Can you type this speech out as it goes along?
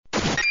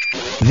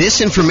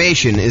This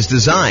information is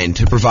designed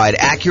to provide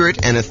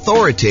accurate and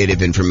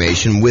authoritative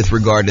information with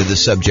regard to the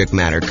subject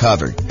matter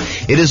covered.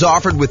 It is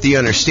offered with the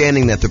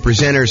understanding that the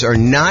presenters are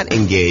not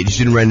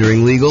engaged in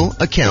rendering legal,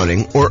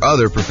 accounting, or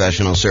other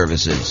professional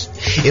services.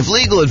 If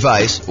legal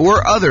advice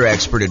or other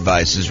expert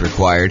advice is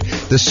required,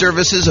 the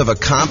services of a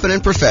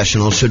competent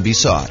professional should be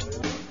sought.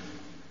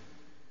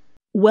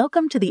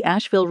 Welcome to the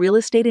Asheville Real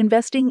Estate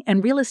Investing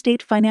and Real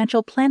Estate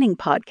Financial Planning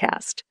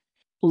Podcast.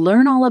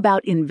 Learn all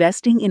about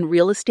investing in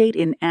real estate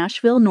in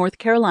Asheville, North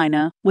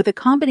Carolina, with a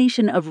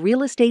combination of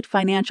real estate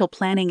financial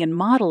planning and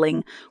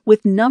modeling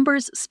with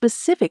numbers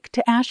specific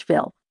to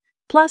Asheville,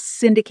 plus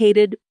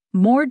syndicated,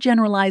 more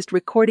generalized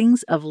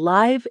recordings of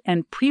live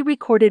and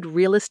pre-recorded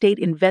real estate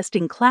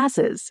investing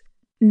classes,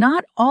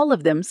 not all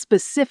of them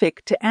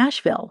specific to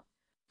Asheville.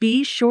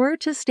 Be sure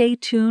to stay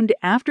tuned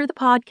after the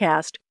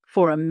podcast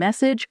for a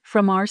message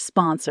from our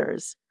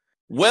sponsors.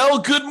 Well,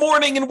 good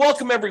morning and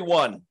welcome,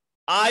 everyone.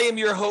 I am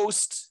your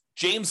host,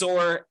 James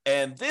Orr,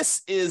 and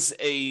this is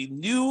a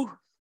new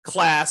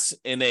class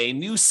in a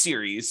new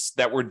series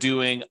that we're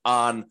doing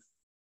on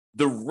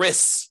the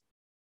risks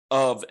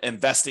of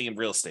investing in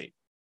real estate,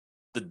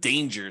 the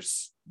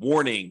dangers,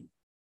 warning,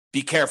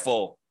 be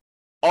careful,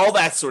 all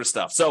that sort of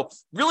stuff. So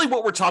really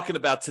what we're talking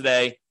about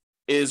today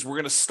is we're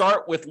going to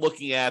start with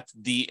looking at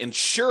the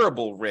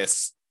insurable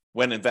risks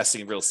when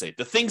investing in real estate,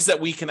 the things that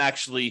we can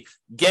actually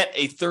get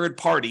a third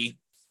party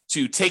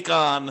to take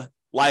on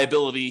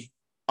liability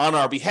on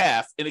our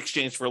behalf in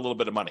exchange for a little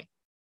bit of money.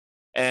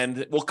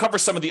 And we'll cover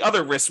some of the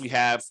other risks we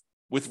have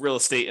with real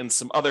estate in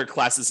some other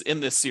classes in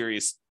this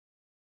series.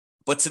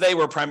 But today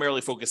we're primarily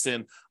focused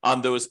in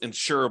on those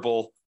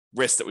insurable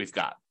risks that we've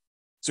got.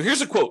 So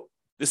here's a quote.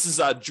 This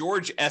is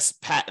George S.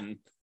 Patton,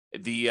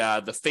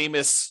 the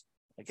famous,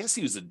 I guess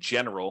he was a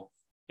general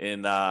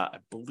in, I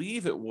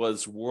believe it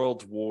was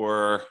World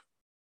War,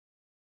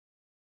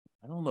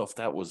 I don't know if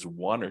that was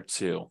 1 or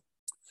 2.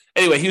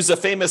 Anyway, he was a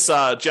famous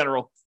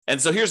general. And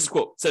so here's the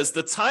quote. It says,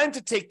 "The time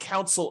to take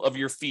counsel of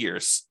your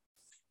fears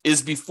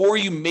is before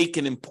you make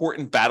an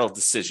important battle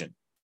decision.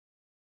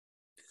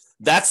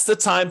 That's the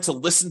time to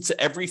listen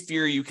to every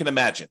fear you can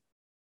imagine.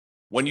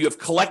 When you have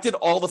collected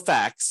all the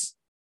facts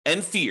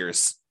and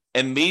fears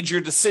and made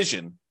your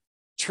decision,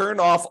 turn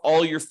off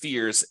all your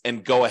fears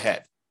and go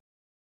ahead."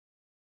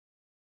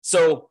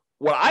 So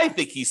what I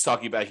think he's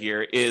talking about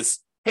here is,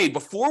 hey,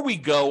 before we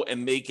go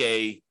and make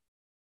a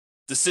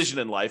decision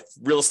in life,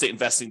 real estate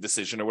investing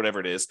decision or whatever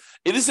it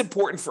is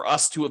important for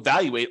us to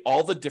evaluate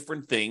all the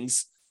different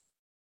things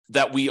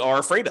that we are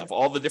afraid of,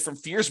 all the different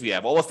fears we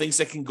have, all the things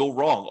that can go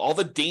wrong, all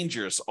the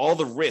dangers, all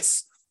the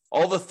risks,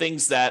 all the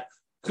things that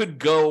could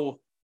go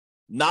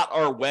not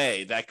our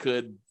way, that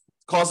could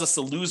cause us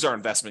to lose our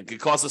investment, could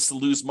cause us to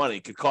lose money,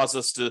 could cause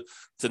us to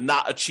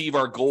not achieve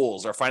our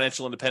goals, our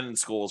financial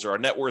independence goals, or our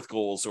net worth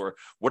goals, or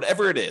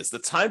whatever it is. The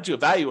time to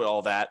evaluate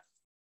all that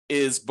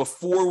is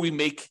before we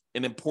make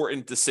an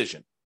important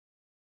decision,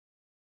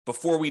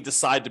 before we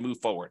decide to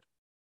move forward.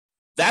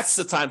 That's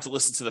the time to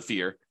listen to the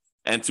fear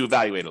and to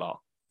evaluate it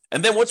all.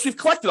 And then once we've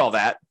collected all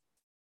that,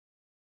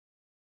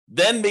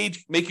 then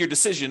make your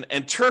decision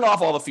and turn off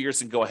all the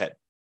fears and go ahead.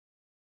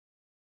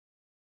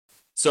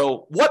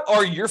 So what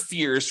are your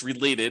fears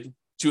related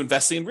to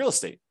investing in real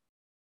estate?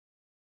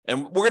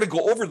 And we're going to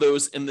go over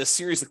those in this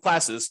series of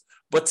classes.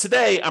 But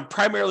today, I'm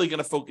primarily going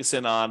to focus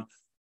in on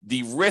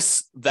the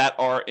risks that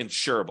are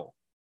insurable,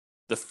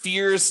 the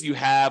fears you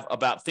have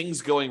about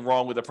things going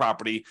wrong with a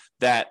property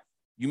that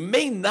you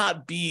may not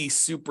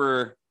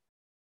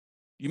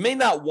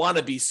want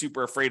to be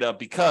super afraid of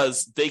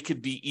because they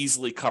could be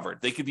easily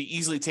covered. They could be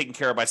easily taken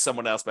care of by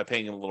someone else by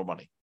paying them a little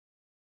money.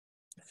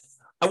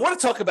 I want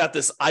to talk about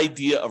this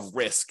idea of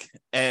risk,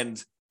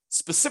 and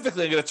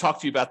specifically, I'm going to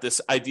talk to you about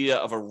this idea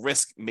of a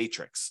risk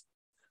matrix.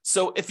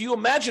 So if you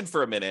imagine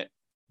for a minute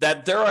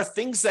that there are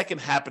things that can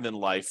happen in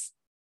life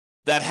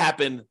that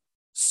happen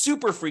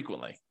super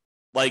frequently,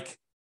 like,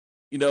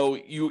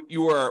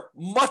 you are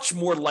much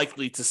more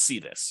likely to see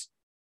this,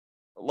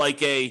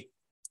 like an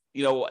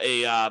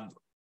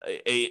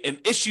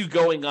issue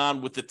going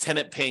on with the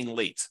tenant paying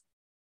late.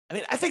 I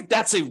mean, I think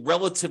that's a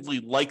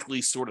relatively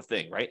likely sort of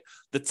thing, right?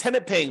 The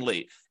tenant paying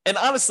late. And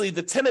honestly,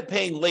 the tenant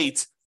paying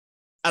late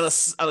on a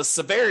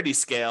severity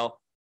scale,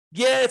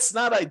 yeah, it's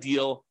not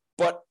ideal,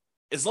 but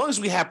as long as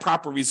we have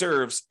proper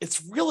reserves,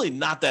 it's really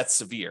not that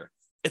severe.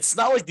 It's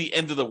not like the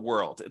end of the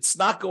world. It's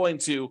not going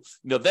to,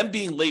 them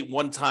being late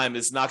one time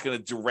is not going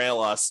to derail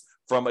us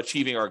from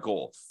achieving our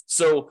goal.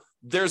 So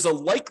there's a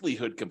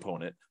likelihood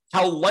component,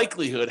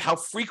 how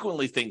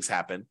frequently things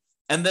happen,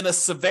 and then a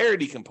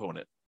severity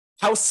component,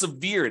 how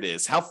severe it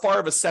is, how far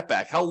of a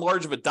setback, how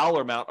large of a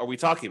dollar amount are we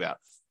talking about,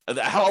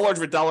 how large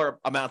of a dollar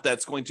amount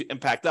that's going to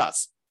impact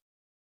us.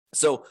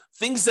 So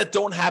things that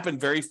don't happen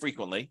very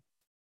frequently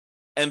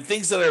and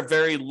things that are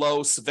very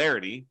low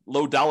severity,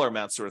 low dollar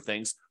amount sort of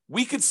things,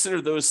 we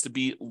consider those to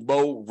be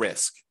low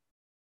risk.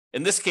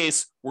 In this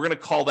case, we're going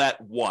to call that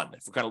 1.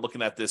 If we're kind of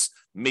looking at this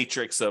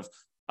matrix of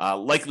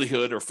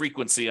likelihood or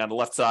frequency on the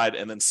left side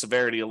and then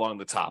severity along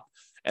the top.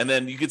 And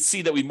then you can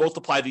see that we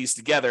multiply these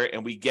together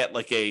and we get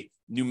like a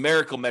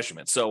numerical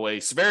measurement. So a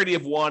severity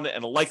of 1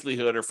 and a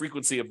likelihood or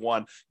frequency of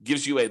 1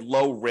 gives you a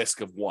low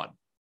risk of 1.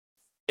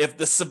 If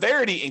the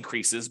severity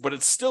increases, but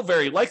it's still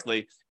very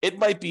likely, it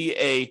might be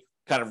a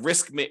kind of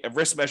risk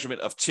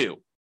measurement of 2,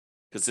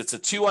 because it's a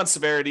 2 on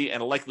severity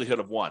and a likelihood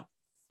of 1.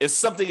 If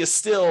something is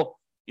still,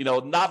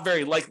 not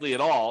very likely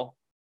at all,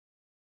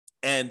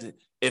 and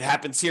it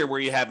happens here where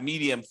you have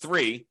medium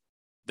 3,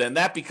 then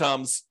that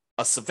becomes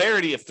a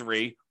severity of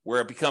 3,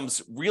 where it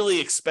becomes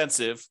really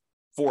expensive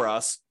for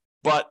us,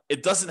 but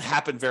it doesn't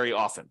happen very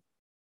often.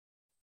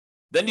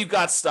 Then you've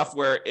got stuff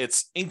where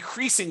it's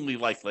increasingly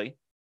likely,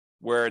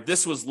 where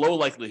this was low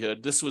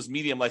likelihood, this was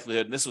medium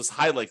likelihood, and this was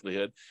high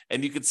likelihood,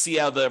 and you can see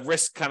how the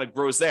risk kind of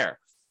grows there.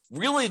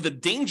 Really, the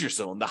danger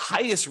zone, the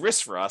highest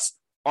risk for us,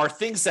 are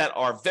things that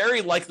are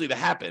very likely to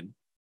happen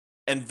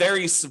and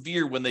very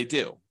severe when they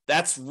do.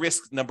 That's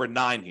risk number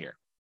 9 here.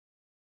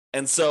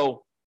 And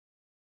so,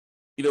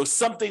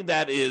 something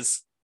that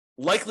is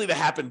likely to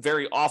happen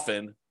very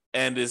often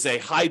and is a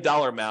high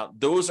dollar amount,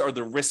 those are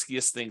the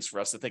riskiest things for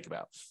us to think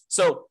about.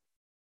 So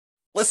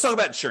let's talk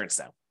about insurance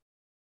now.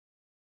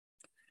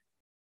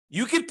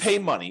 You could pay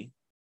money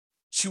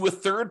to a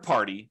third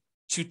party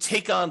to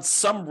take on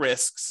some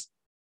risks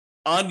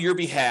on your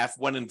behalf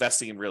when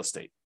investing in real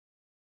estate.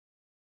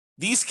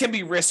 These can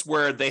be risks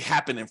where they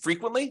happen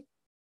infrequently,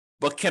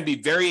 but can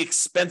be very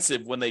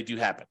expensive when they do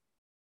happen.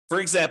 For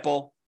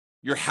example,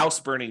 your house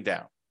burning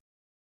down.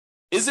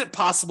 Is it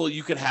possible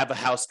you could have a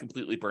house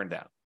completely burned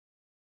down?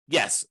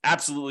 Yes,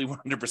 absolutely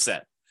 100%.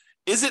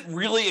 Is it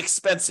really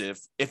expensive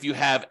if you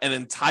have an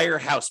entire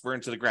house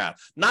burned to the ground?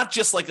 Not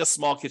just like a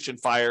small kitchen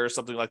fire or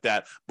something like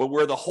that, but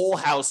where the whole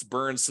house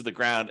burns to the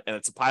ground and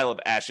it's a pile of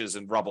ashes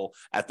and rubble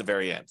at the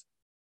very end.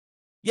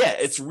 Yeah,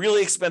 it's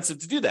really expensive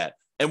to do that.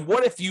 And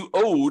what if you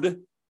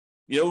owed,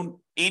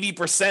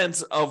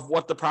 80% of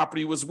what the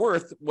property was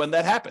worth when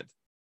that happened?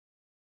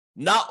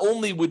 Not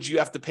only would you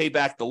have to pay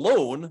back the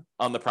loan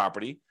on the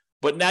property,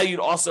 but now you'd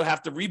also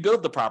have to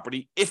rebuild the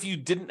property if you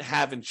didn't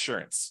have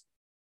insurance.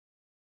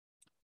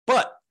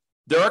 But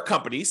there are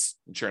companies,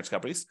 insurance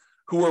companies,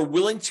 who are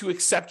willing to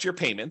accept your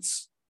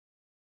payments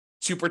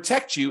to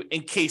protect you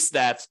in case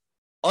that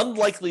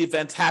unlikely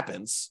event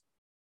happens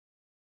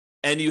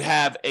and you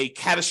have a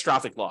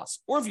catastrophic loss,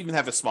 or if you even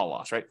have a small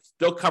loss, right?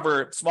 They'll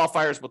cover small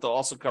fires, but they'll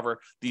also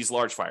cover these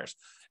large fires.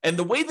 And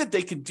the way that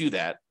they can do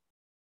that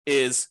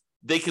is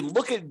they can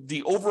look at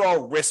the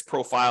overall risk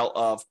profile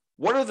of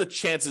what are the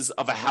chances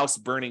of a house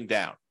burning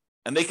down?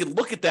 And they can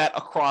look at that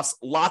across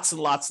lots and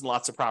lots and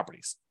lots of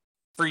properties.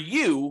 For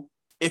you,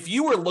 if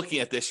you were looking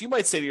at this, you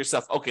might say to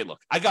yourself, okay,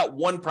 look, I got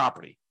one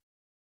property.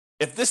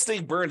 If this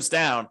thing burns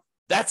down,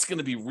 that's going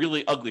to be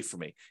really ugly for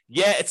me.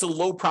 Yeah, it's a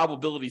low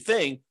probability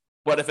thing,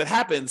 but if it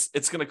happens,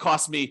 it's going to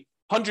cost me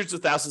hundreds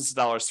of thousands of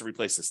dollars to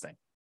replace this thing.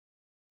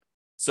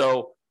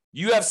 So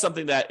you have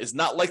something that is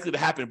not likely to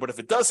happen, but if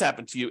it does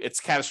happen to you, it's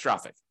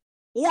catastrophic.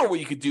 Or what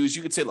you could do is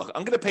you could say, look,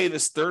 I'm going to pay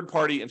this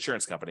third-party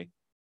insurance company,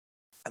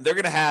 and they're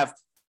going to have,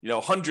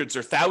 hundreds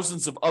or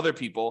thousands of other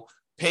people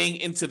paying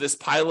into this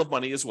pile of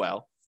money as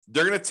well.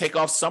 They're going to take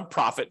off some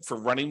profit for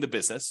running the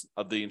business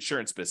of the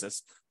insurance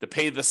business, to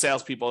pay the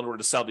salespeople in order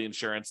to sell the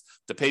insurance,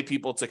 to pay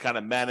people to kind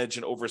of manage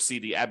and oversee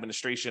the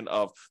administration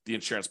of the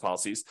insurance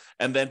policies,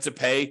 and then to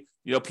pay,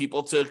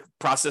 people to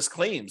process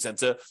claims and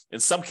to, in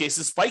some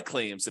cases, fight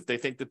claims if they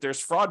think that there's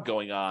fraud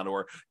going on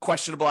or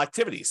questionable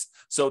activities.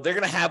 So they're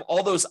going to have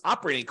all those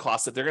operating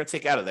costs that they're going to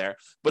take out of there.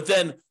 But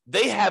then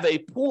they have a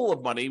pool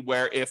of money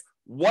where if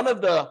one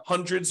of the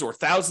hundreds or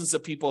thousands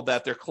of people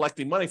that they're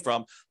collecting money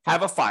from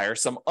have a fire,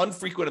 some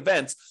unfrequent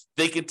events,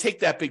 they can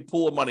take that big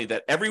pool of money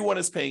that everyone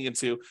is paying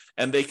into,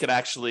 and they could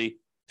actually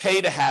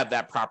pay to have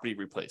that property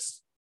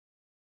replaced.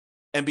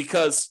 And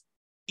because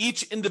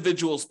each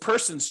individual's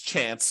person's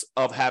chance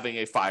of having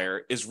a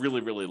fire is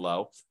really, really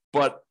low,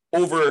 but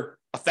over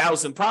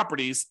 1,000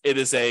 properties, it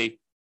is a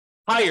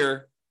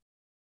higher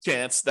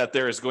chance that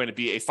there is going to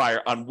be a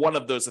fire on one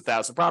of those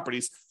 1,000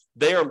 properties.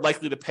 They are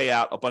likely to pay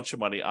out a bunch of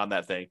money on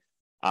that thing.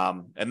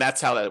 And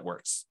that's how that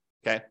works.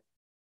 Okay.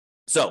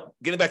 So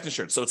getting back to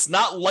insurance. So it's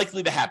not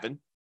likely to happen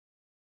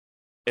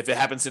if it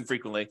happens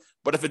infrequently,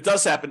 but if it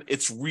does happen,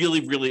 it's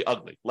really, really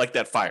ugly, like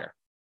that fire.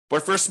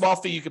 But for a small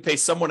fee, you can pay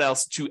someone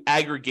else to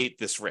aggregate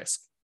this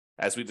risk,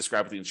 as we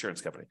described with the insurance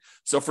company.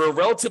 So for a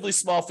relatively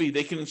small fee,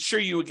 they can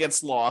insure you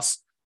against loss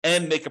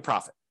and make a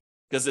profit,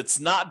 because it's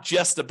not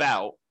just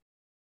about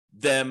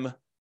them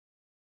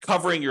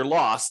covering your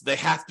loss. They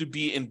have to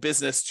be in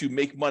business to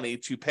make money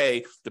to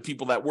pay the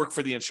people that work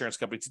for the insurance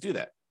company to do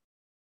that.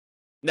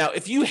 Now,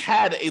 if you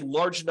had a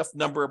large enough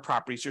number of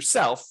properties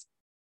yourself,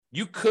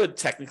 you could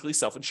technically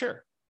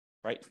self-insure,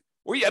 right?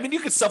 Or you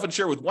could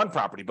self-insure with one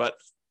property, but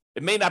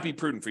it may not be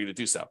prudent for you to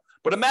do so.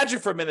 But imagine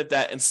for a minute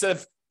that instead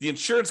of the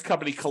insurance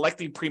company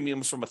collecting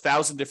premiums from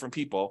 1,000 different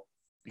people,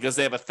 because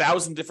they have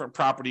 1,000 different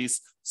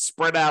properties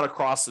spread out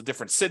across a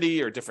different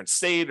city or different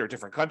state or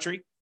different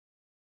country,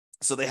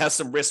 so they have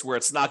some risk where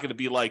it's not going to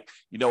be like,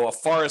 a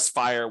forest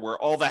fire where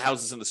all the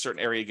houses in a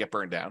certain area get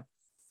burned down.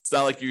 It's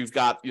not like you've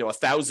got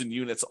 1,000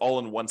 units all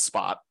in one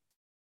spot.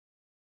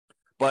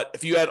 But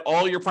if you had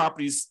all your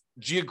properties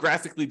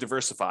geographically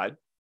diversified,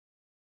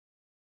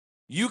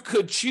 you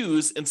could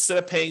choose, instead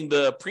of paying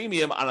the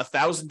premium on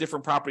 1,000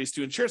 different properties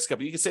to an insurance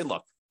company, you can say,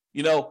 look,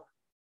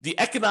 the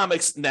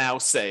economics now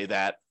say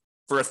that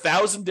for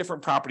 1,000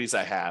 different properties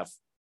I have,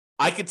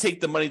 I could take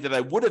the money that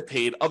I would have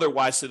paid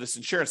otherwise to this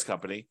insurance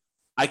company.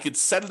 I could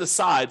set it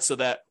aside so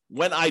that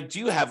when I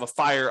do have a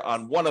fire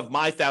on one of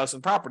my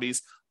 1,000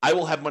 properties, I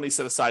will have money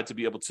set aside to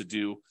be able to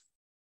do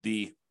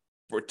to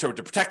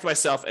protect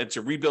myself and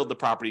to rebuild the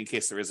property in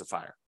case there is a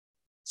fire.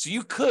 So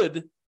you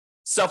could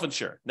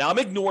self-insure. Now, I'm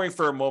ignoring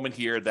for a moment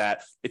here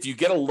that if you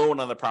get a loan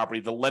on the property,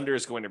 the lender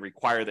is going to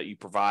require that you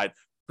provide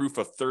proof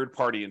of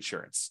third-party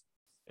insurance.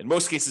 In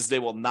most cases, they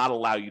will not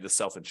allow you to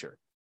self-insure.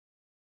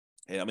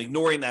 And I'm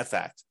ignoring that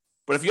fact.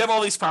 But if you have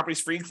all these properties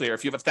free and clear,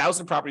 if you have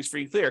 1,000 properties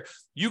free and clear,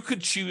 you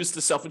could choose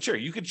to self-insure.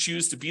 You could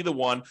choose to be the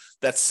one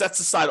that sets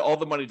aside all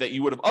the money that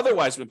you would have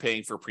otherwise been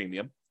paying for a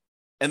premium,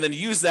 and then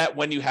use that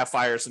when you have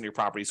fires in your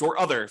properties or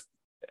other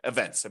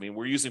events. I mean,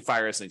 we're using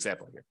fire as an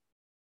example here.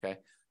 Okay.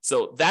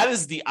 So that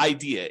is the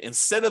idea.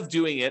 Instead of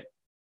doing it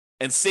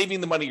and saving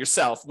the money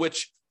yourself,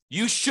 which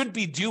you should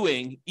be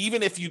doing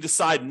even if you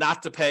decide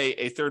not to pay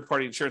a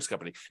third-party insurance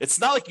company. It's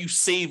not like you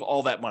save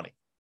all that money.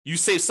 You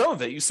save some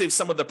of it. You save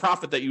some of the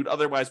profit that you would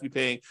otherwise be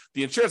paying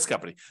the insurance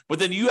company. But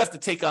then you have to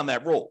take on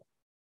that role.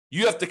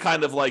 You have to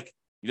kind of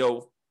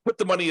put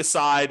the money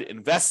aside,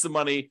 invest the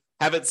money,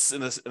 have it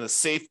in a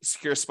safe,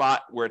 secure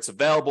spot where it's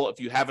available. If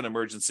you have an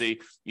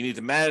emergency, you need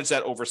to manage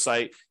that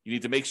oversight. You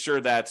need to make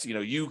sure that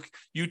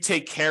you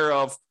take care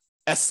of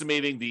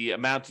estimating the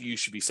amount you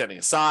should be setting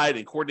aside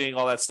and coordinating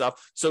all that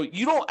stuff. So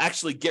you don't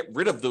actually get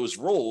rid of those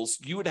roles.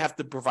 You would have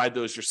to provide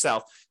those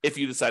yourself if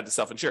you decide to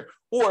self-insure.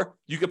 Or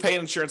you could pay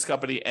an insurance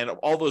company and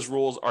all those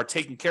roles are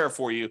taken care of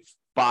for you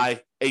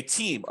by a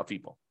team of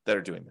people that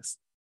are doing this.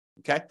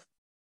 Okay?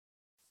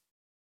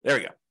 There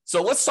we go.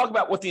 So let's talk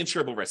about what the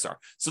insurable risks are.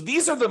 So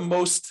these are the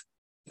most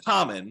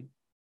common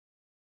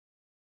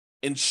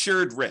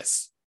insured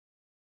risks.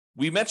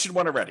 We mentioned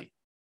one already,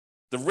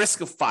 the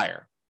risk of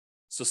fire.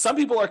 So some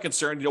people are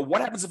concerned,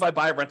 what happens if I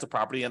buy a rental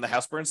property and the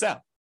house burns down?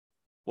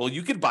 Well,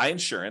 you could buy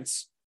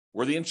insurance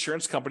where the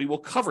insurance company will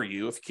cover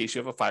you in case you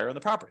have a fire on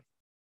the property.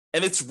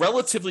 And it's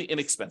relatively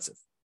inexpensive.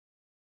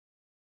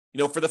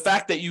 For the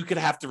fact that you could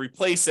have to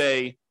replace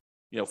a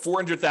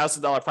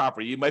 $400,000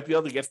 property, you might be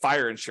able to get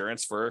fire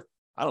insurance for,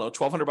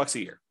 $1,200 a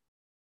year.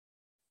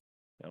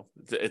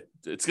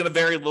 It's going to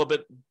vary a little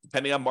bit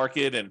depending on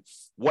market and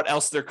what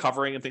else they're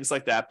covering and things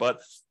like that.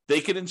 But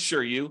they can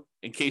insure you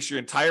in case your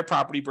entire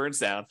property burns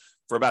down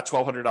for about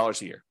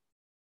 $1,200 a year.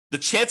 The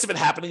chance of it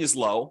happening is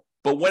low,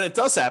 but when it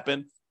does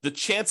happen, the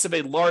chance of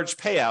a large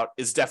payout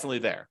is definitely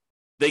there.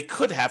 They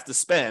could have to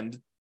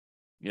spend,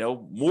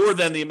 more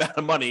than the amount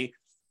of money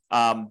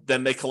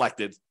than they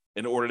collected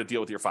in order to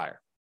deal with your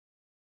fire.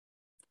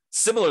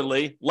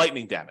 Similarly,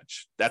 lightning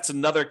damage. That's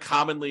another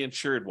commonly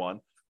insured one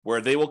where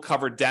they will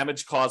cover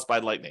damage caused by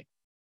lightning.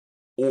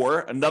 Or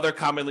another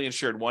commonly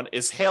insured one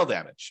is hail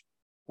damage,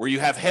 where you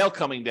have hail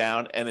coming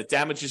down and it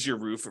damages your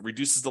roof, it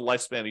reduces the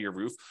lifespan of your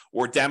roof,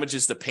 or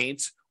damages the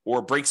paint,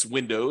 or breaks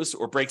windows,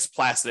 or breaks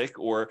plastic,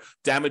 or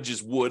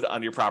damages wood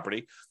on your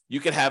property. You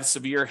can have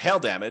severe hail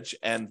damage,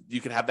 and you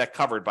can have that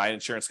covered by an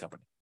insurance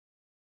company.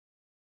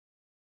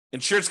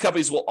 Insurance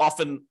companies will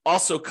often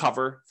also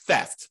cover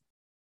theft.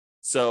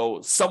 So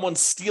someone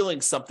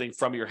stealing something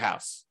from your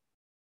house,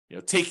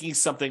 taking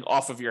something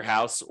off of your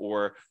house,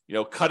 or,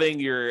 cutting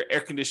your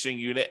air conditioning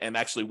unit and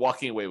actually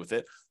walking away with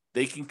it.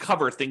 They can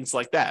cover things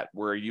like that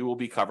where you will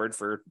be covered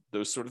for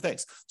those sort of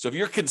things. So if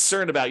you're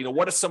concerned about,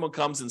 what if someone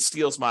comes and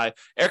steals my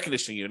air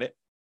conditioning unit,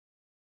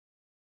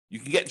 you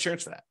can get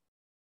insurance for that.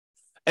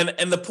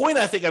 And the point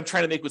I think I'm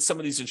trying to make with some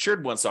of these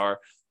insured ones are,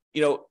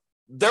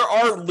 there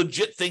are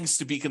legit things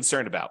to be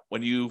concerned about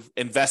when you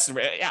invest in,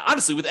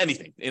 honestly, with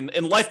anything.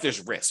 In life,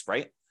 there's risk,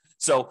 right?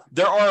 So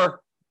there are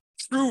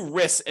true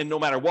risks, and no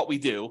matter what we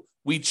do,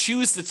 we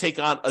choose to take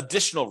on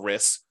additional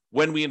risks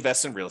when we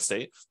invest in real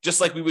estate,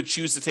 just like we would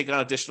choose to take on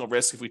additional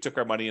risk if we took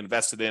our money and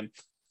invested in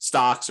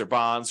stocks or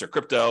bonds or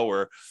crypto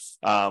or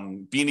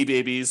Beanie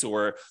Babies,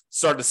 or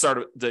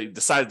decided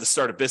to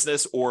start a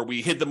business, or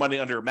we hid the money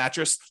under a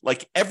mattress.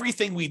 Like,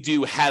 everything we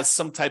do has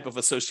some type of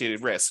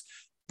associated risk.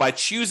 By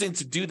choosing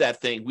to do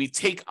that thing, we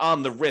take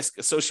on the risk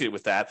associated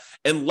with that,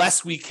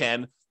 unless we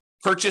can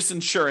purchase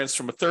insurance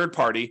from a third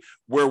party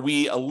where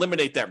we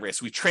eliminate that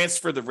risk. We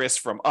transfer the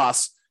risk from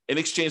us in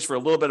exchange for a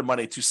little bit of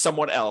money to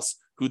someone else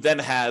who then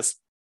has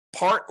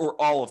part or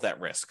all of that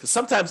risk. Because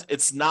sometimes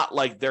it's not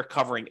like they're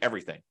covering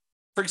everything.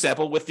 For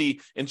example, with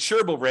the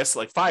insurable risks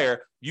like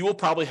fire, you will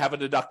probably have a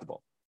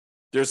deductible.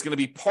 There's going to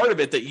be part of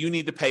it that you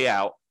need to pay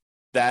out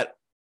that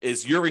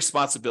is your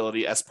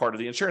responsibility as part of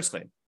the insurance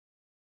claim.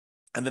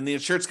 And then the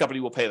insurance company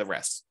will pay the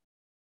rest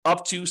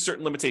up to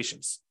certain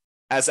limitations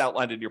as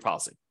outlined in your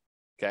policy.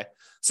 Okay.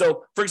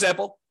 So, for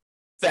example,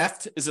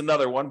 theft is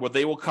another one where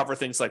they will cover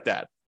things like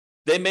that.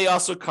 They may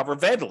also cover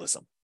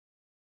vandalism.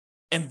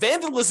 And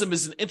vandalism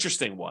is an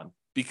interesting one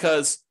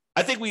because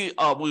I think we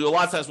a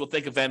lot of times will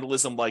think of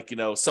vandalism like,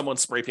 someone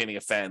spray painting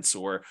a fence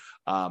or,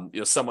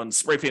 someone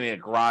spray painting a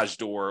garage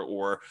door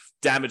or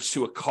damage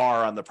to a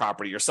car on the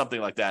property or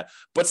something like that.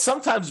 But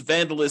sometimes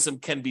vandalism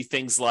can be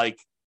things like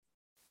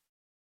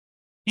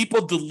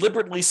people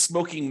deliberately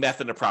smoking meth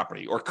in a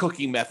property or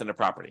cooking meth in a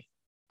property.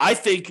 I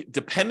think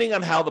depending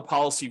on how the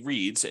policy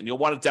reads, and you'll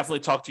want to definitely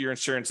talk to your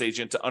insurance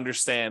agent to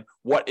understand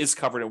what is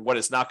covered and what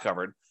is not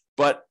covered,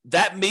 but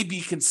that may be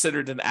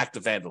considered an act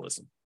of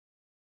vandalism.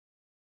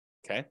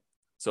 Okay,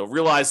 so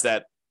realize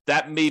that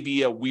may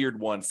be a weird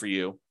one for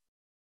you,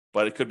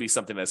 but it could be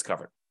something that's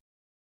covered.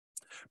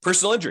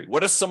 Personal injury.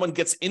 What if someone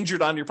gets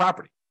injured on your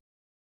property?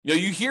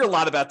 You hear a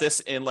lot about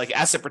this in like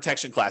asset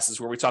protection classes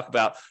where we talk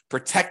about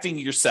protecting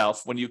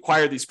yourself when you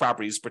acquire these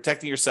properties,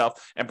 protecting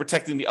yourself and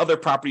protecting the other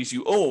properties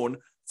you own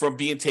from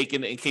being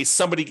taken in case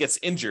somebody gets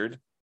injured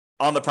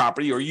on the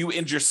property or you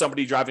injure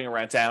somebody driving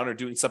around town or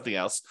doing something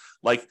else.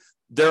 Like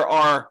there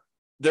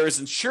is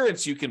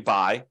insurance you can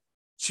buy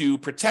to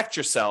protect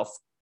yourself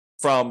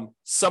from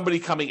somebody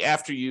coming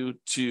after you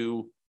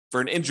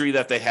for an injury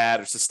that they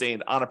had or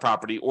sustained on a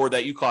property or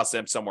that you caused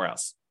them somewhere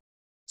else.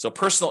 So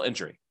personal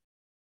injury.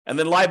 And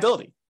then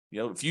liability.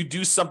 If you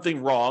do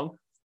something wrong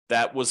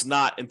that was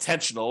not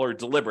intentional or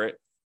deliberate,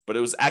 but it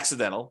was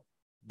accidental,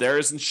 there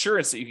is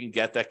insurance that you can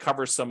get that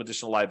covers some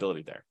additional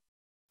liability there.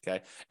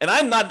 Okay. And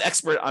I'm not an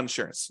expert on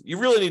insurance. You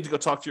really need to go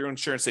talk to your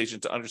insurance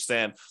agent to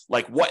understand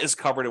like what is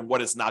covered and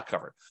what is not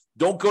covered.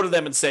 Don't go to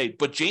them and say,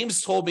 but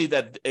James told me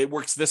that it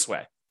works this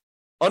way.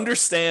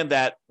 Understand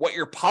that what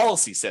your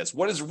policy says,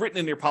 what is written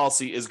in your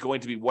policy is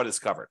going to be what is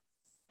covered.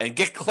 And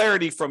get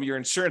clarity from your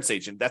insurance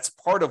agent. That's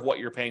part of what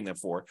you're paying them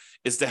for,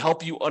 is to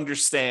help you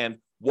understand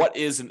what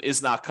is and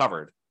is not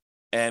covered.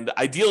 And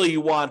ideally, you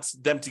want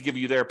them to give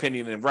you their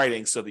opinion in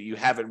writing so that you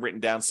have it written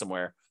down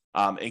somewhere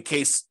in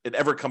case it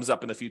ever comes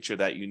up in the future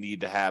that you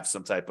need to have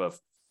some type of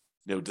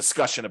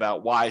discussion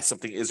about why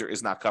something is or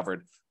is not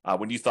covered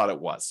when you thought it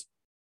was.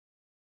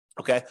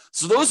 Okay,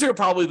 so those are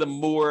probably the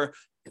more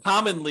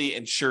commonly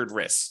insured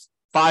risks: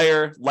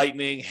 fire,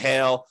 lightning,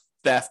 hail,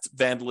 theft,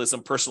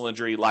 vandalism, personal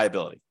injury,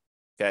 liability.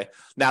 Okay,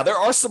 now there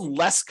are some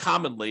less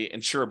commonly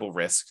insurable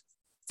risks.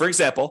 For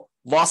example,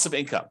 loss of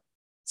income.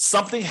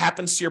 Something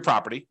happens to your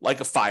property, like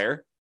a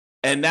fire,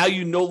 and now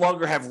you no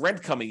longer have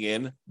rent coming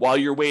in while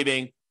you're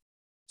waiting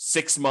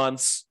 6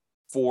 months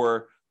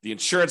for the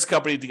insurance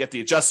company to get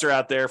the adjuster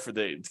out there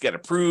to get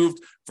approved,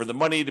 for the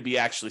money to be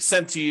actually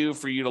sent to you,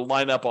 for you to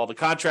line up all the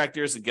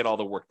contractors and get all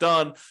the work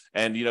done.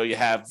 And, you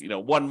have,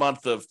 1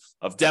 month of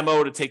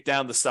demo to take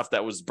down the stuff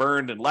that was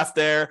burned and left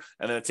there.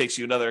 And then it takes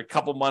you another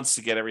couple months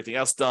to get everything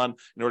else done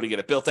in order to get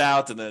it built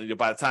out. And then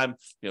by the time,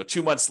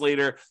 2 months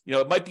later,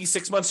 it might be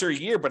 6 months or a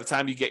year by the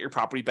time you get your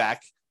property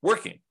back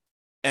working.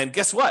 And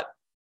guess what?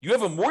 You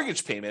have a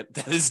mortgage payment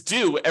that is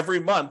due every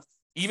month,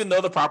 even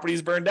though the property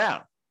is burned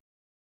down.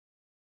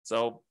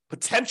 So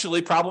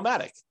potentially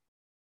problematic.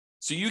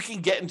 So you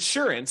can get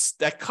insurance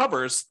that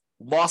covers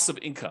loss of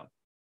income,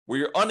 where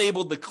you're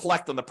unable to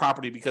collect on the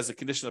property because the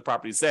condition of the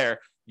property is there.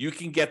 You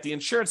can get the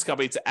insurance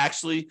company to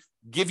actually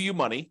give you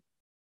money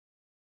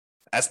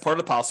as part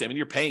of the policy. I mean,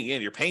 you're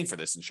paying for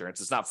this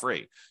insurance. It's not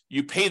free.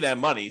 You pay them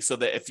money so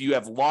that if you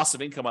have loss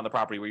of income on the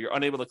property where you're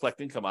unable to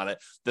collect income on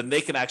it, then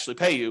they can actually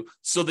pay you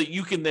so that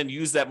you can then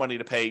use that money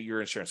to pay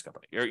your insurance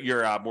company,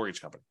 your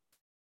mortgage company,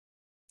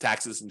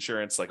 taxes,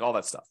 insurance, like all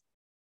that stuff.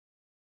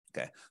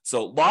 Okay,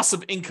 so loss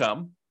of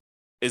income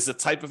is a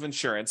type of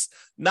insurance,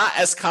 not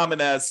as common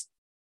as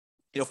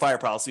fire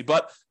policy,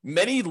 but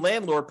many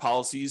landlord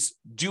policies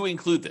do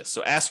include this.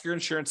 So ask your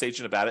insurance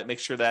agent about it. Make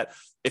sure that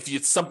if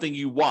it's something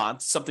you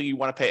want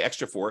to pay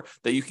extra for,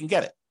 that you can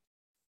get it.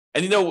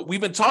 And we've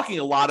been talking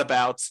a lot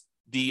about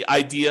the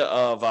idea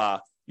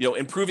of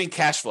improving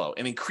cash flow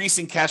and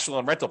increasing cash flow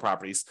on rental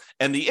properties.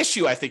 And the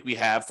issue I think we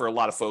have for a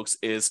lot of folks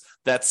is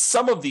that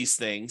some of these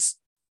things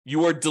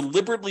you are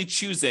deliberately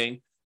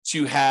choosing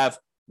to have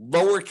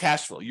lower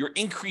cash flow. You're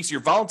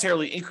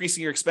voluntarily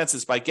increasing your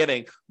expenses by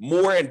getting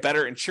more and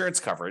better insurance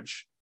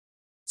coverage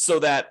so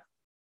that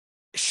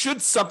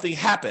should something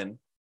happen,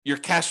 your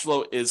cash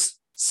flow is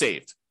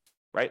saved,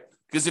 right?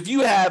 Because if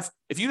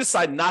you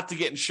decide not to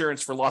get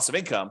insurance for loss of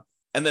income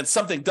and then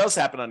something does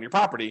happen on your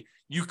property,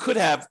 you could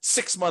have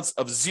 6 months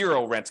of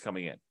zero rent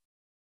coming in.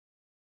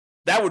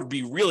 That would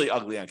be really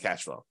ugly on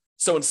cash flow.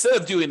 So instead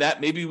of doing that,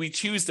 maybe we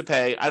choose to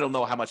pay, I don't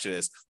know how much it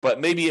is,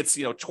 but maybe it's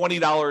 $20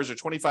 or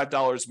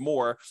 $25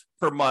 more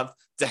per month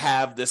to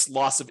have this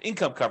loss of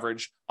income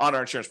coverage on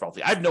our insurance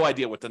policy. I have no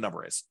idea what the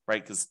number is,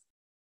 right? Because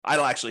I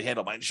don't actually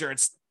handle my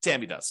insurance.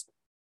 Tammy does.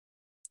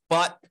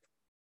 But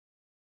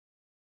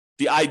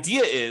the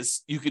idea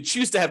is you could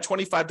choose to have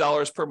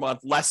 $25 per month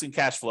less in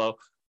cash flow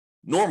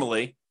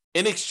normally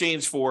in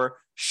exchange for,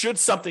 should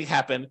something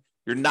happen,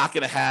 you're not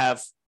going to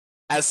have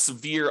as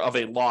severe of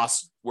a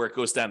loss where it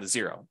goes down to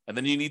zero. And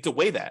then you need to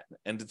weigh that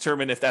and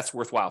determine if that's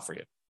worthwhile for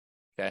you.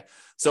 Okay.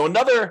 So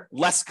another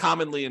less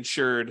commonly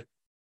insured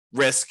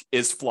risk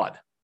is flood.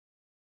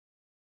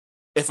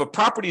 If a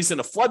property is in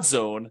a flood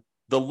zone,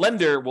 the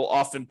lender will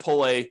often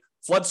pull a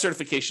flood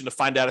certification to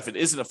find out if it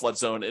isn't a flood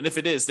zone. And if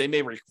it is, they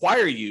may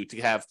require you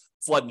to have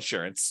flood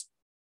insurance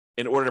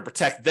in order to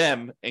protect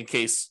them in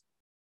case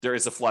there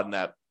is a flood in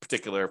that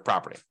particular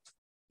property.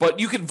 But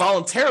you can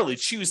voluntarily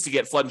choose to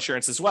get flood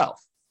insurance as well.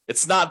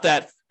 It's not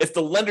that if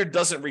the lender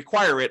doesn't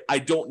require it, I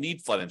don't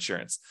need flood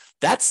insurance.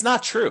 That's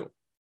not true.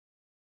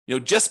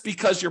 Just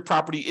because your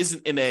property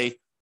isn't in a,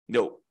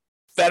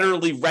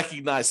 federally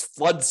recognized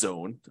flood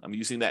zone, I'm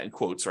using that in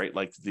quotes, right?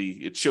 Like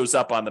it shows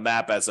up on the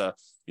map as a,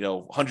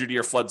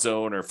 100-year flood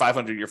zone or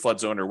 500-year flood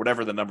zone or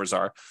whatever the numbers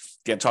are.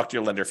 Again, talk to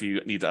your lender if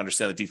you need to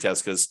understand the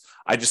details, because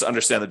I just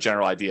understand the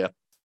general idea.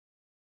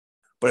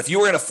 But if you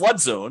were in a flood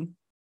zone,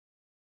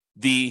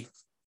 the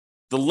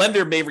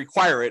lender may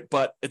require it,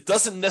 but it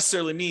doesn't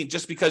necessarily mean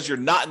just because you're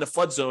not in a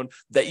flood zone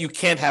that you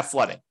can't have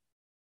flooding.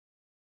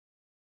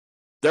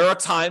 There are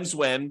times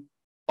when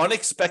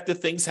unexpected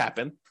things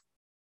happen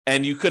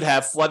and you could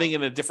have flooding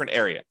in a different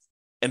area.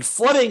 And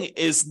flooding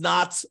is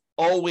not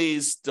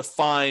always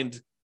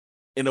defined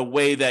in a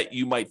way that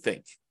you might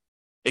think.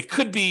 It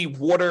could be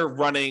water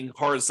running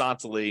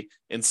horizontally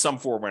in some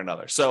form or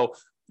another. So,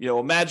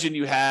 imagine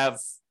you have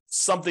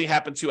something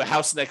happen to a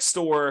house next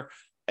door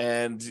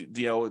and,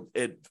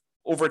 it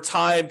over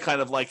time kind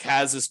of like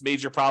has this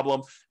major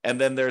problem. And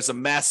then there's a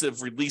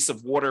massive release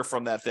of water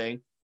from that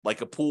thing,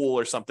 like a pool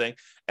or something.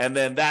 And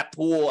then that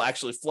pool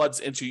actually floods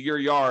into your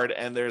yard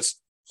and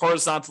there's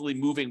horizontally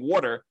moving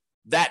water.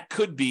 That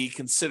could be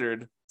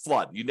considered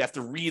flood. You'd have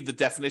to read the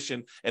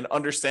definition and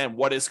understand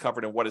what is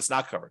covered and what is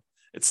not covered.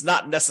 It's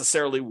not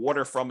necessarily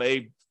water from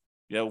a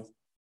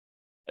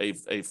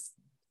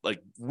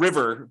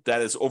river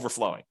that is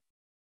overflowing.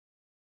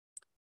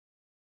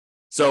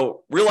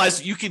 So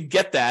realize you can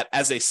get that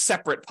as a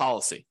separate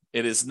policy.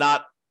 It is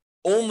not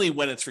only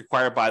when it's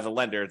required by the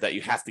lender that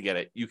you have to get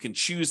it. You can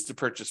choose to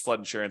purchase flood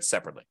insurance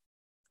separately.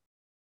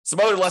 Some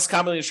other less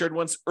commonly insured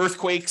ones,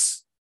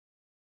 earthquakes.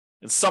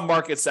 In some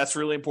markets, that's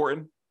really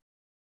important.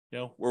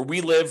 Where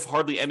we live,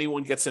 hardly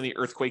anyone gets any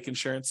earthquake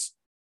insurance.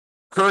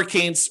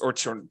 Hurricanes or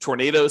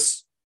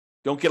tornadoes.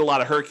 Don't get a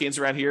lot of hurricanes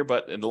around here,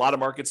 but in a lot of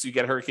markets, you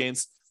get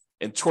hurricanes.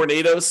 And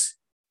tornadoes,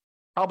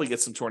 probably get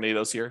some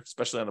tornadoes here,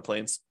 especially on the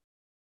plains.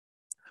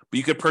 But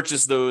you could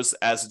purchase those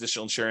as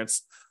additional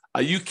insurance.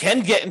 You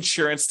can get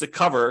insurance to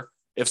cover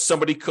if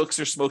somebody cooks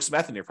or smokes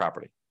meth in your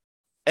property.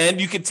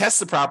 And you can test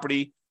the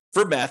property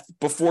for meth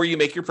before you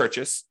make your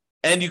purchase.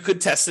 And you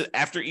could test it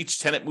after each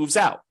tenant moves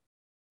out.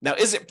 Now,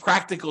 is it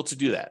practical to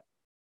do that?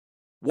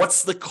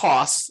 What's the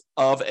cost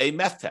of a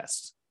meth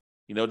test?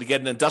 To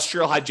get an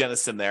industrial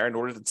hygienist in there in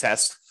order to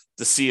test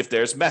to see if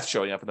there's meth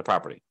showing up in the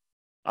property.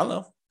 I don't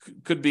know.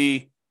 Could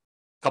be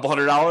a couple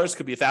 $100,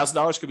 could be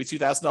 $1,000, could be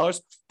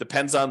 $2,000.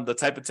 Depends on the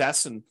type of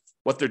test and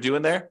what they're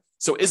doing there.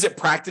 So is it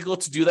practical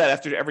to do that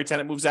after every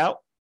tenant moves out?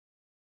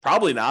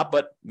 Probably not,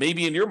 but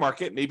maybe in your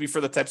market, maybe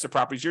for the types of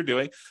properties you're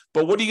doing.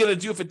 But what are you going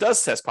to do if it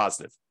does test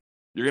positive?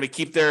 You're going to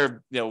keep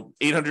their $800,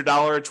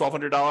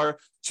 $1,200, $2,000,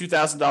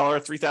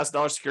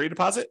 $3,000 security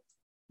deposit?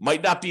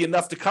 Might not be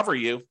enough to cover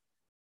you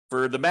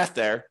for the meth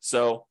there.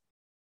 So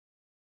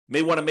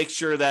may want to make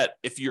sure that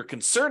if you're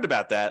concerned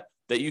about that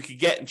you can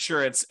get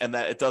insurance and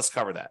that it does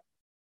cover that.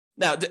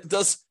 Now,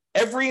 does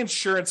every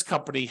insurance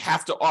company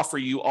have to offer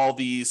you all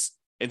these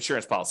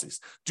insurance policies?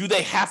 Do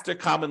they have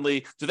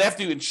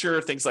to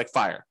insure things like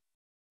fire?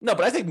 No,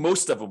 but I think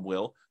most of them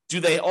will. Do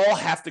they all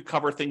have to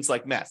cover things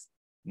like meth?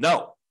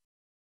 No.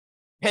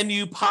 Can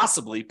you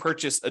possibly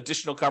purchase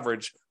additional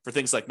coverage for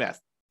things like meth?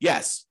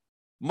 Yes.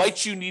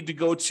 Might you need to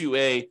go to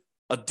a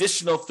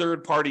additional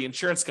third-party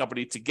insurance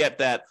company to get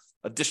that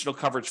additional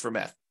coverage for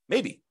meth?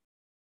 Maybe.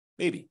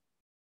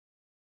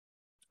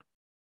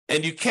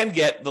 And you can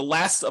get the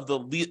last of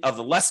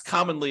the less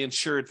commonly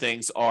insured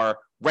things are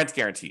rent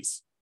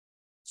guarantees.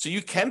 So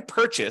you can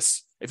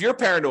purchase, if you're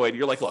paranoid,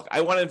 you're like, look,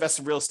 I want to invest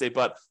in real estate,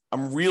 but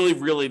I'm really,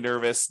 really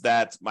nervous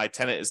that my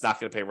tenant is not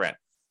going to pay rent.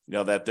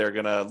 That they're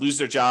going to lose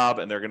their job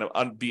and they're going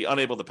to be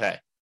unable to pay.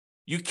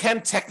 You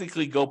can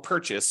technically go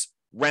purchase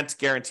rent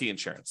guarantee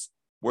insurance,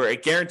 where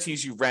it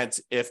guarantees you rent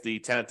if the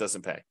tenant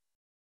doesn't pay.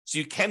 So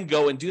you can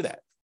go and do that.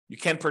 You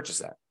can purchase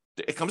that.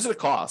 It comes at a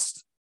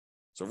cost.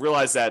 So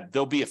realize that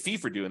there'll be a fee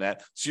for doing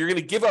that. So you're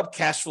going to give up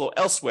cash flow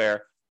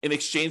elsewhere in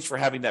exchange for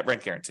having that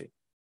rent guarantee.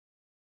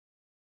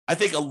 I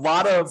think a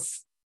lot of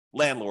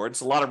landlords,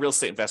 a lot of real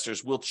estate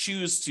investors will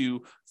choose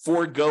to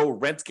forego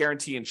rent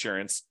guarantee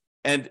insurance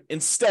and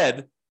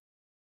instead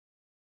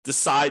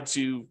decide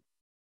to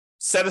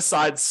set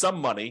aside some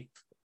money,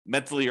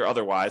 mentally or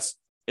otherwise,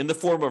 in the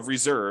form of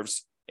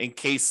reserves in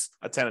case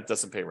a tenant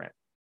doesn't pay rent.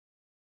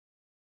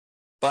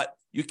 But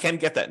you can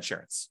get that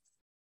insurance.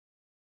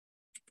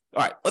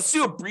 All right, let's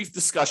do a brief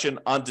discussion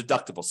on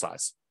deductible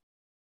size.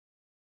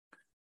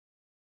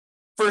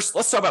 First,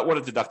 let's talk about what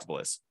a deductible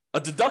is.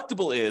 A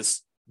deductible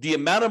is the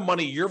amount of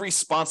money you're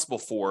responsible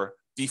for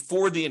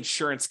before the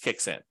insurance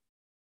kicks in.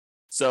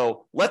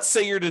 So let's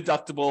say your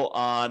deductible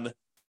on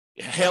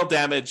hail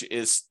damage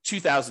is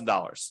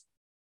 $2,000.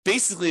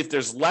 Basically, if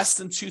there's less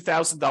than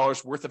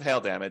 $2,000 worth of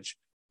hail damage,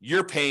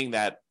 you're paying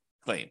that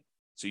claim.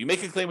 So you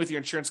make a claim with your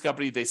insurance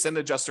company, they send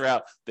an adjuster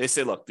out, they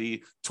say, look,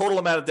 the total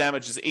amount of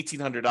damage is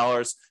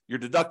 $1,800, your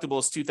deductible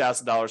is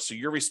 $2,000, so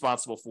you're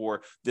responsible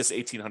for this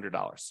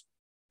 $1,800.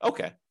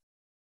 Okay.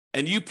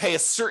 And you pay a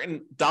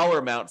certain dollar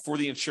amount for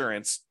the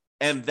insurance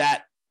and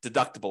that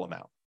deductible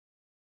amount.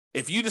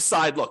 If you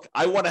decide, look,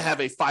 I want to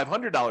have a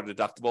 $500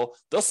 deductible,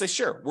 they'll say,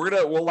 sure,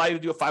 we'll allow you to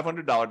do a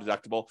 $500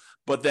 deductible,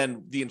 but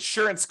then the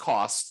insurance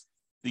cost,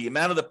 the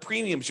amount of the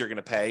premiums you're going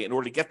to pay in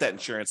order to get that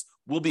insurance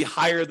will be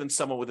higher than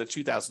someone with a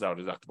 $2,000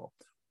 deductible.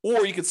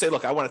 Or you could say,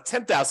 look, I want a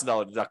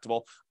 $10,000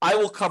 deductible. I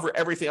will cover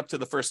everything up to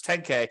the first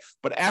 10K,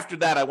 but after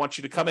that, I want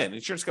you to come in.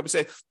 Insurance companies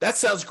say, that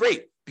sounds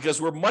great because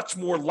we're much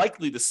more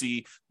likely to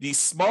see these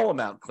small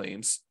amount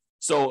claims.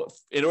 So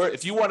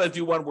if you want to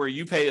do one where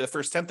you pay the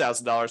first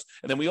 $10,000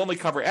 and then we only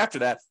cover after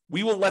that,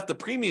 we will let the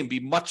premium be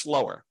much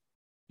lower.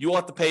 You will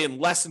have to pay in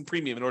less in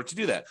premium in order to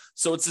do that.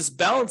 So it's this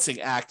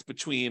balancing act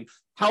between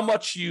how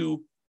much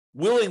you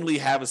willingly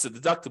have as a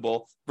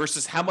deductible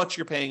versus how much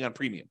you're paying on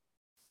premium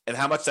and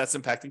how much that's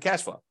impacting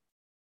cash flow.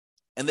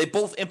 And they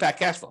both impact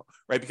cash flow,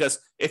 right? Because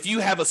if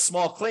you have a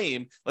small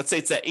claim, let's say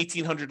it's that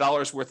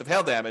 $1,800 worth of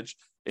hail damage,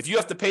 if you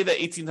have to pay that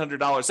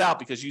 $1,800 out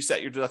because you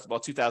set your deductible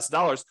at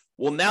 $2,000,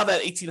 well, now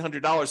that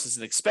 $1,800 is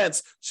an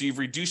expense, so you've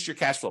reduced your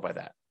cash flow by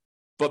that.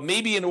 But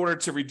maybe in order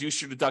to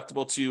reduce your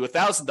deductible to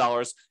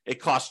 $1,000,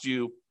 it cost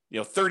you,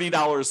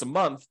 $30 a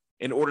month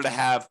in order to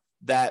have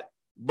that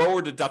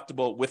lower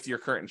deductible with your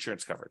current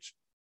insurance coverage.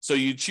 So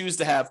you choose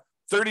to have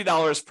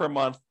 $30 per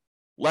month,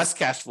 less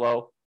cash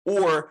flow,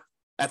 or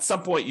at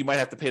some point you might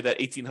have to pay that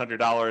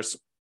 $1,800,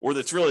 or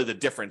that's really the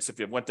difference. If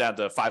it went down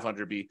to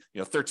 $500, be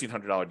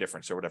 $1,300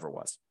 difference or whatever it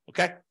was.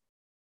 Okay.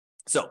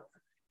 So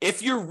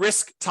if your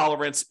risk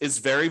tolerance is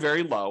very,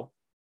 very low,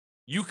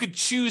 you could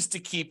choose to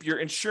keep your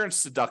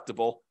insurance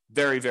deductible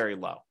very, very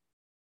low.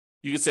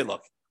 You could say,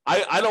 look,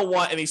 I don't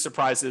want any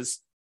surprises.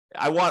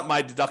 I want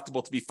my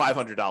deductible to be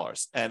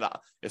 $500. And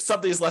if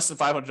something is less than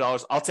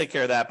 $500, I'll take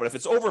care of that. But if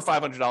it's over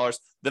 $500,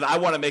 then I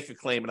want to make a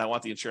claim and I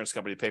want the insurance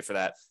company to pay for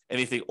that,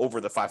 anything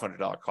over the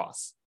 $500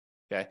 costs.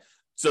 Okay.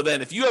 So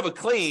then if you have a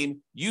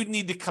claim, you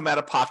need to come out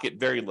of pocket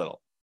very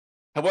little.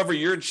 However,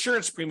 your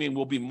insurance premium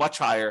will be much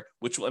higher,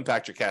 which will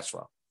impact your cash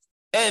flow.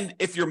 And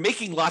if you're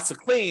making lots of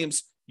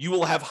claims, you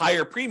will have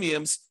higher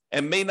premiums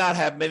and may not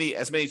have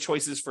as many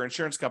choices for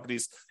insurance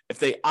companies if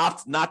they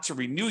opt not to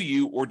renew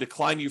you or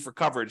decline you for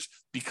coverage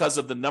because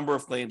of the number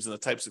of claims and the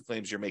types of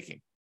claims you're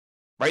making,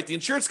 right? The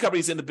insurance company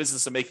is in the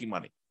business of making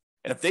money.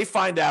 And if they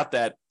find out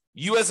that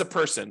you as a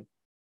person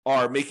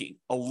are making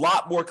a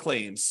lot more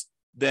claims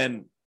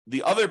than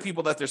the other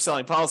people that they're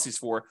selling policies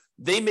for,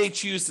 they may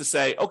choose to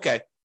say,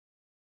 okay,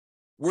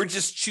 we're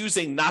just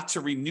choosing not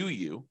to renew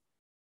you.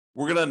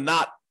 We're going to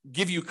not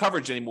give you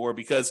coverage anymore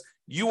because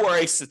you are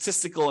a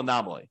statistical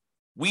anomaly.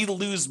 We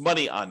lose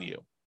money on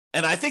you.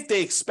 And I think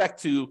they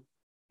expect to,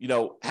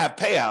 have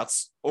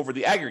payouts over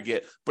the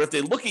aggregate. But if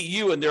they look at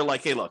you and they're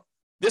like, hey, look,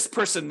 this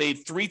person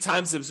made 3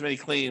 times as many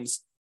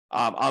claims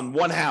on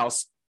one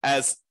house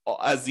as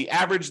the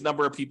average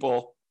number of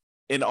people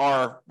in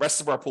our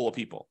rest of our pool of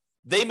people,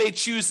 they may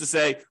choose to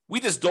say, we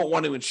just don't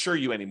want to insure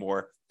you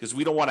anymore because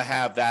we don't want to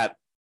have that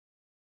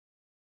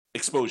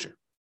exposure.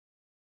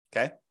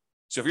 Okay.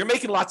 So if you're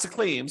making lots of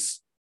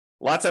claims,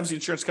 a lot of times the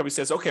insurance company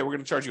says, okay, we're going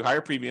to charge you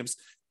higher premiums.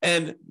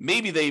 And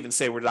maybe they even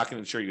say, we're not going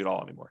to insure you at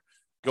all anymore.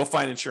 Go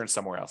find insurance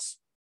somewhere else.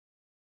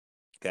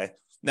 Okay.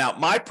 Now,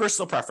 my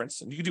personal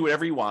preference, and you can do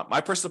whatever you want, my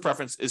personal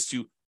preference is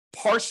to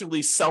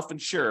partially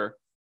self-insure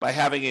by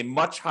having a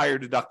much higher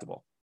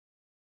deductible,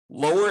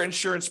 lower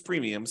insurance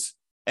premiums,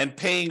 and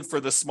paying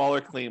for the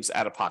smaller claims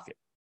out of pocket.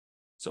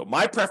 So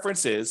my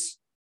preference is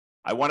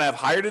I want to have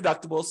higher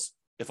deductibles.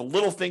 If a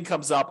little thing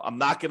comes up, I'm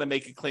not going to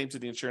make a claim to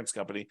the insurance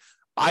company.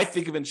 I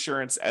think of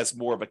insurance as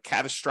more of a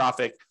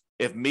catastrophic.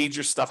 If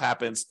major stuff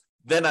happens,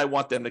 then I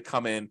want them to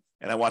come in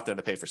and I want them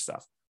to pay for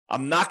stuff.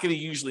 I'm not going to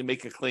usually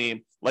make a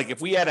claim. Like if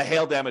we had a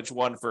hail damage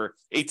one for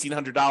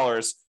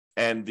 $1,800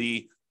 and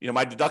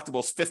my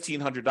deductible is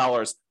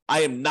 $1,500,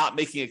 I am not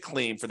making a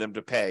claim for them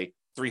to pay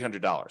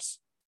 $300.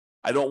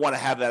 I don't want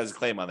to have that as a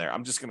claim on there.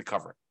 I'm just going to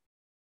cover it.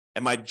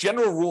 And my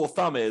general rule of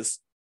thumb is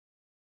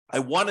I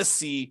want to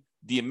see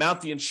the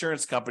amount the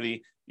insurance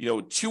company,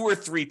 2 or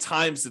 3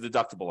 times the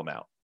deductible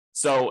amount.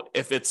 So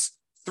if it's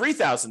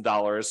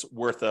 $3,000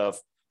 worth of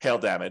hail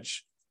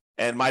damage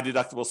and my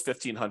deductible is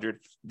 $1,500,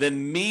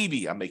 then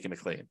maybe I'm making a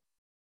claim.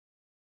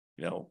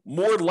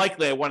 More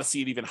likely I want to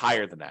see it even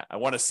higher than that. I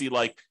want to see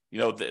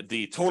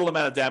the total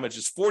amount of damage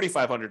is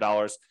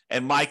 $4,500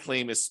 and my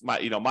claim is my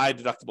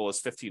deductible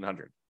is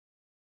 $1,500.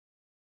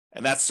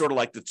 And that's sort of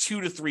like the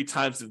 2 to 3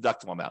 times the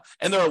deductible amount.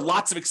 And there are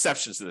lots of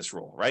exceptions to this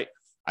rule, right?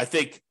 I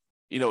think,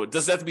 it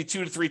doesn't have to be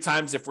 2 to 3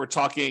 times if we're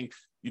talking,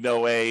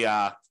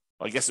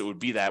 I guess it would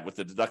be that with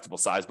the deductible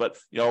size, but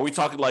are we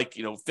talking like,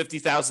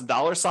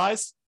 $50,000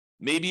 size?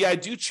 Maybe I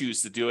do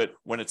choose to do it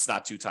when it's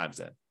not 2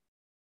 times in.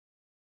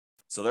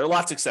 So there are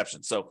lots of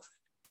exceptions. So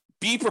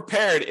be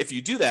prepared if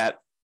you do that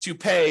to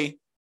pay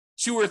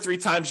 2 or 3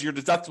 times your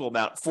deductible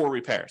amount for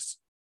repairs.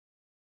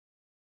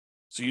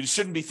 So you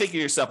shouldn't be thinking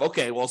to yourself,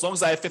 okay, well, as long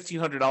as I have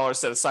 $1,500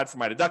 set aside for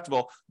my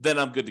deductible, then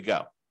I'm good to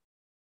go.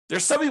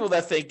 There's some people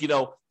that think,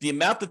 the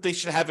amount that they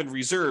should have in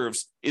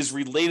reserves is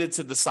related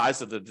to the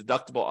size of the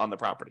deductible on the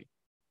property.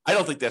 I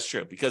don't think that's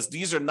true because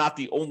these are not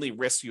the only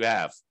risks you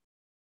have.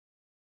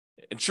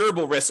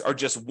 Insurable risks are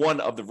just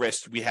one of the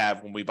risks we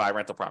have when we buy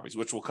rental properties,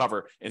 which we'll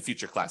cover in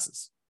future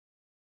classes.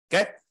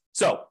 Okay,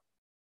 so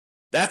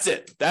that's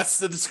it. That's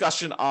the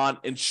discussion on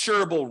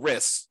insurable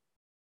risks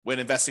when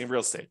investing in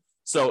real estate.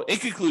 So in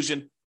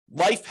conclusion,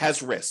 life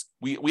has risk.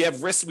 We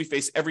have risks we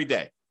face every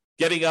day.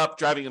 Getting up,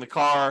 driving in the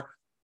car,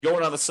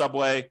 going on the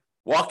subway,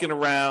 walking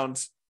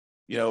around,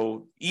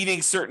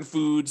 eating certain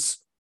foods,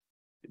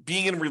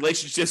 being in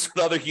relationships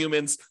with other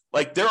humans.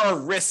 Like there are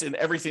risks in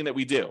everything that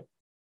we do.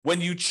 When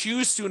you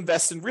choose to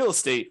invest in real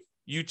estate,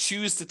 you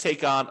choose to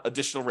take on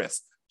additional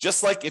risks.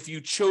 Just like if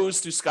you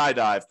chose to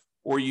skydive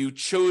or you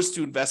chose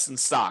to invest in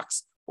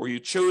stocks or you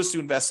chose to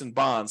invest in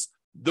bonds,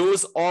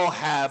 those all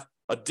have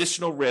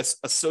additional risks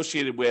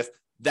associated with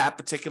that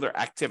particular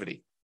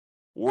activity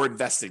or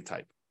investing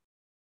type.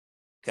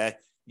 Okay?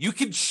 You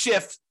can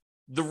shift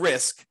the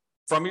risk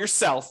from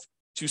yourself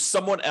to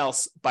someone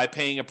else by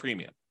paying a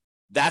premium.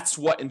 That's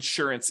what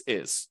insurance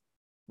is.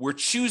 We're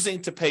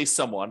choosing to pay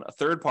someone, a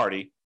third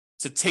party,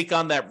 to take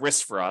on that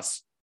risk for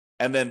us,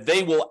 and then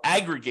they will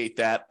aggregate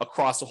that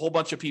across a whole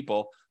bunch of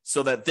people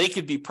so that they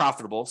can be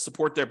profitable,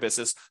 support their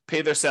business,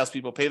 pay their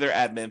salespeople, pay their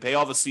admin, pay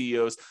all the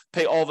CEOs,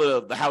 pay all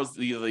the house,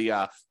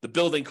 the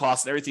building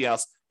costs and everything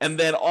else, and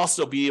then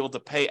also be able to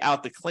pay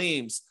out the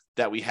claims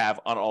that we have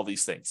on all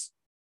these things.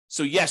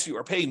 So yes, you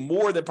are paying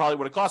more than probably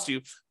what it costs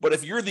you, but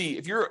if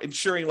you're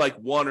insuring like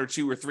 1 or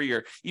 2 or 3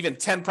 or even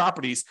 10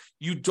 properties,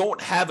 you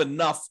don't have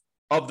enough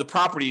of the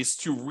properties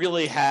to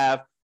really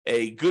have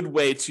a good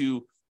way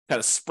to kind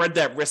of spread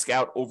that risk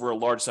out over a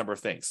large number of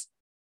things.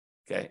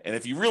 Okay. And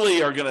if you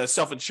really are going to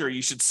self-insure,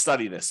 you should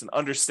study this and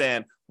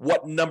understand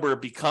what number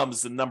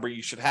becomes the number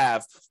you should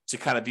have to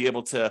kind of be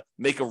able to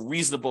make a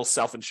reasonable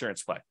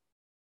self-insurance play.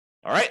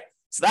 All right.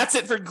 So that's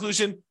it for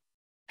conclusion.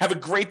 Have a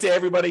great day,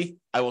 everybody.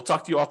 I will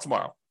talk to you all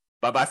tomorrow.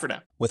 Bye-bye for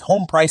now. With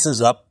home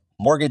prices up,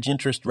 mortgage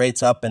interest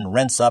rates up, and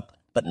rents up,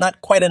 but not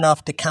quite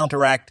enough to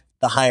counteract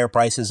the higher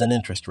prices and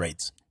interest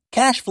rates,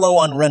 cash flow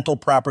on rental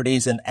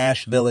properties in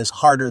Asheville is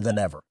harder than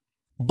ever.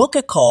 Book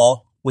a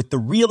call with the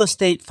Real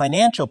Estate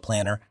Financial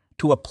Planner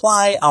to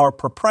apply our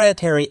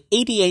proprietary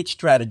 88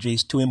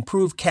 strategies to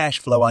improve cash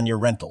flow on your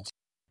rentals.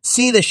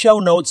 See the show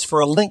notes for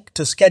a link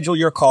to schedule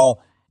your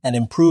call and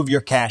improve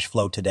your cash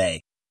flow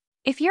today.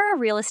 If you're a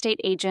real estate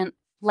agent,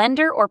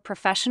 lender, or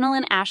professional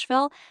in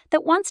Asheville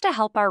that wants to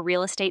help our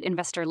real estate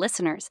investor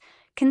listeners,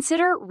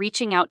 consider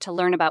reaching out to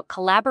learn about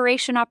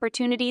collaboration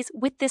opportunities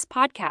with this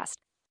podcast.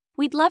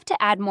 We'd love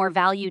to add more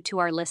value to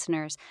our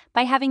listeners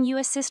by having you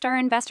assist our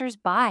investors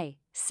buy,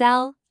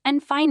 sell,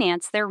 and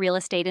finance their real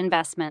estate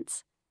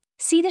investments.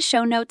 See the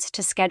show notes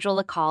to schedule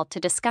a call to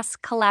discuss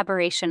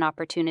collaboration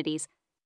opportunities.